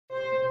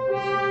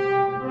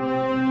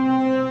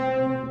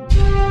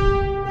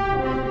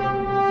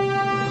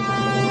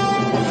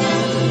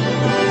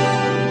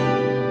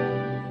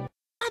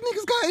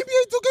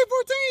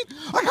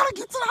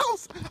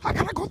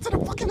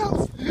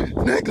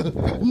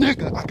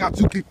nigga, I got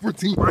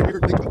 2K14 right here,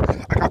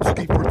 nigga. I got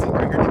 2K14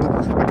 right here,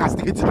 nigga. I got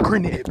to get to the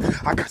grenade.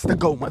 I got to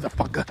go,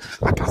 motherfucker.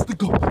 I got to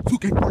go.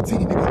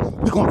 2K14,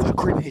 nigga. We going to the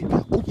grenade.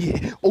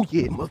 Oh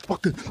yeah,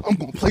 motherfucker. I'm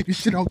gonna play this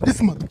shit out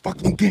this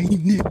motherfucking game,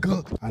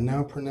 nigga. I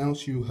now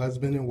pronounce you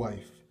husband and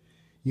wife.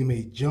 You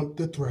may jump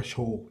the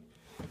threshold.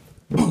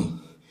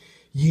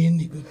 Yeah,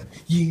 nigga.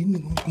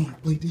 I'm gonna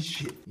play this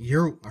shit.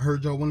 Yo, I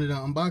heard y'all wanted an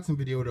unboxing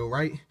video though,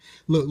 right?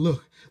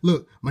 Look.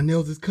 My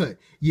nails is cut.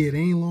 Yeah, they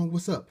ain't long.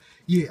 What's up?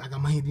 Yeah, I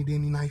got my handy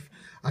dandy knife.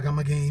 I got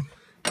my game.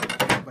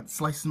 I'm about to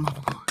slice this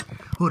motherfucker.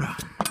 Hold on.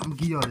 I'm gonna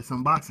give y'all this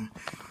unboxing.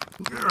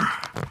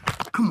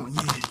 Come on,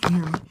 yeah. You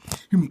hear me?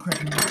 Hear me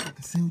cracking the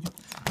motherfucking seal.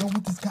 Y'all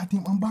want this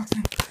goddamn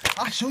unboxing?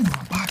 I'll show you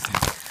unboxing.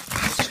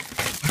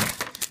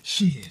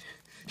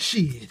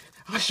 Shit.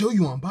 I'll show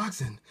you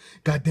unboxing.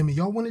 God damn it,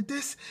 y'all wanted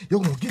this? Y'all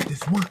gonna get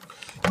this work.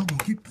 Y'all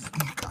gonna get this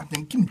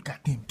goddamn, give me the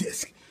goddamn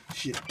disc.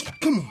 Shit,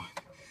 come on.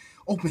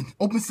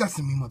 Open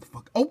sesame,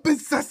 motherfucker. Open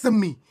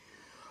sesame.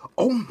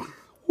 Open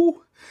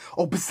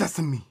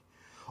sesame.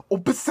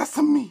 Open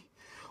sesame.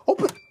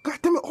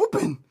 Goddamn it,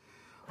 open.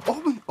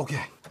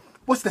 Okay,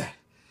 what's that?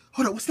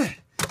 Hold up, what's that?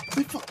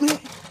 Wait, fuck, man.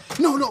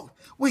 No,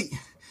 wait.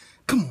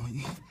 Come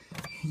on,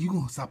 you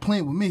gonna stop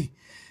playing with me.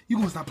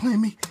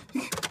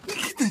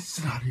 Get that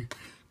shit out of here.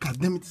 God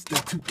damn it, this is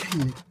that 2K,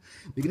 nigga.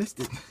 Nigga, that's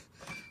the...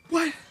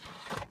 What?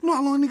 You know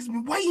how long niggas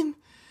been waiting?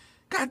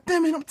 God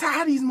damn it, I'm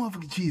tired of these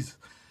motherfucking cheeses.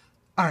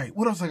 Alright,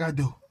 what else I gotta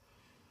do?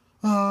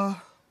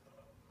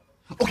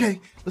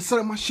 Okay, let's set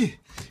up my shit.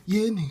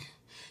 Yeah, nigga.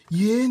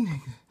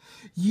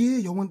 Yeah,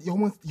 y'all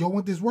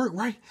want this work,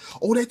 right?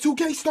 Oh, that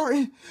 2K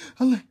starting.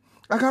 I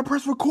gotta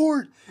press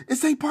record. It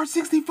say part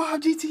 65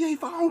 GTA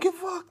 5. I don't give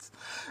fucks.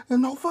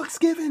 And no fucks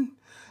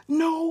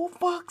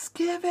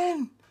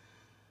given.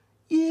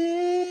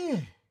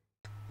 Yeah.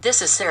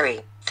 This is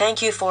Siri.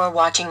 Thank you for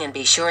watching and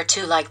be sure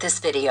to like this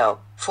video.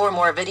 For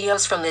more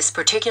videos from this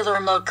particular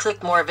mode,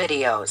 click more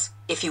videos.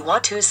 If you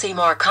want to see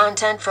more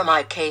content from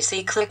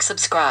IKC, click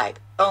subscribe.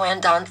 Oh,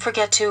 and don't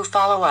forget to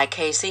follow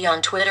IKC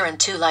on Twitter and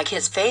to like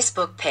his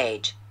Facebook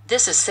page.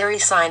 This is Siri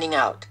signing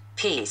out.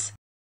 Peace.